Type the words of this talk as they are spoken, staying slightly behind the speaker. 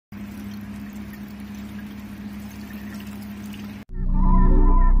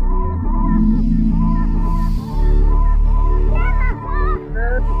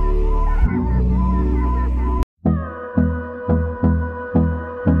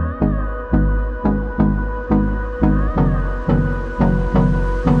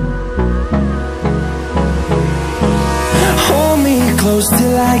close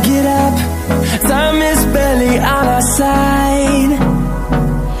till I get up. Time is barely on our side.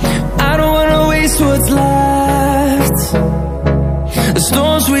 I don't wanna waste what's left. The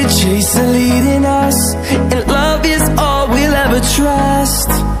storms we chase are leading us, and love is all we'll ever trust.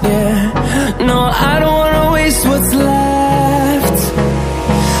 Yeah, no, I don't wanna waste what's left.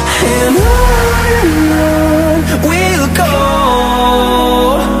 And on we'll go,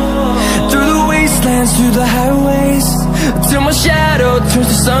 through the wastelands, through the highways, till my shadow turns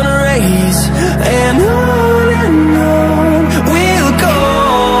to sun rays. And on we'll go,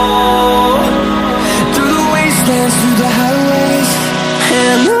 through the wastelands, through the highways,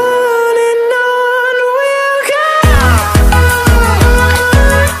 and on we'll go.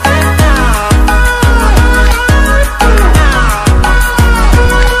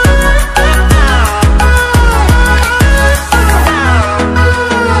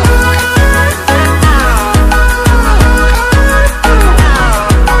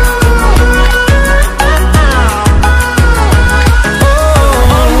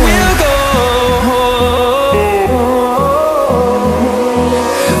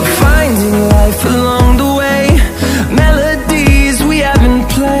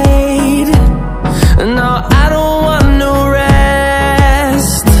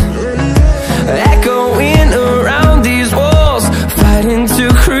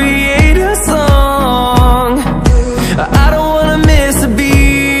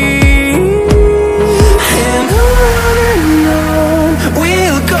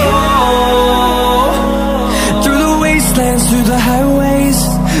 Through the highways,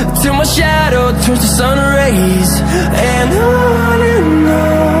 till my shadow turns to sun rays. And on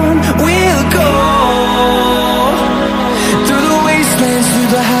we'll go, through the wastelands, through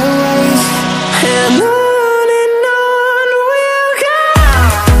the highways, and on we'll go.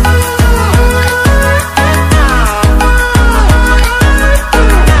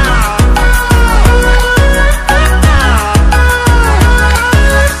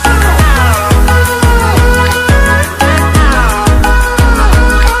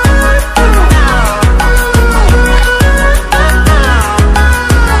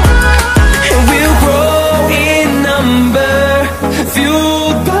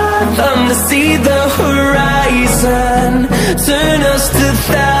 See the horizon, turn us to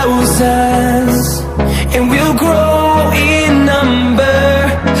thousands, and we'll grow in number,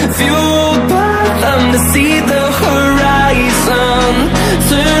 fueled by them. To see the horizon,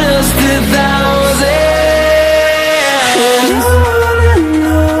 turn us to thousands, and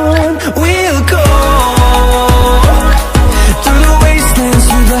on we'll go, through the wastelands,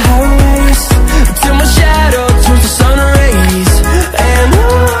 through the highways, till my shadow turns to sun rays. And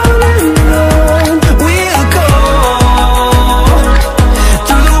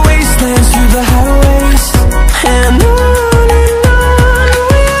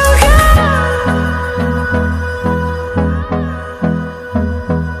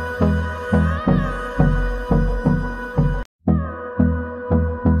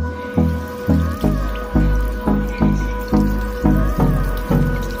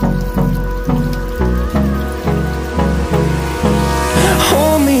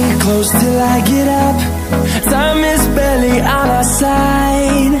close till I get up. Time is barely on our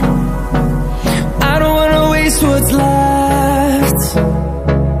side. I don't wanna waste what's left.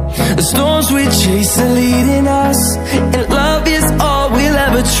 The storms we chase are leading us, and love is all we'll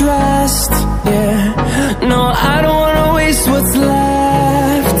ever try.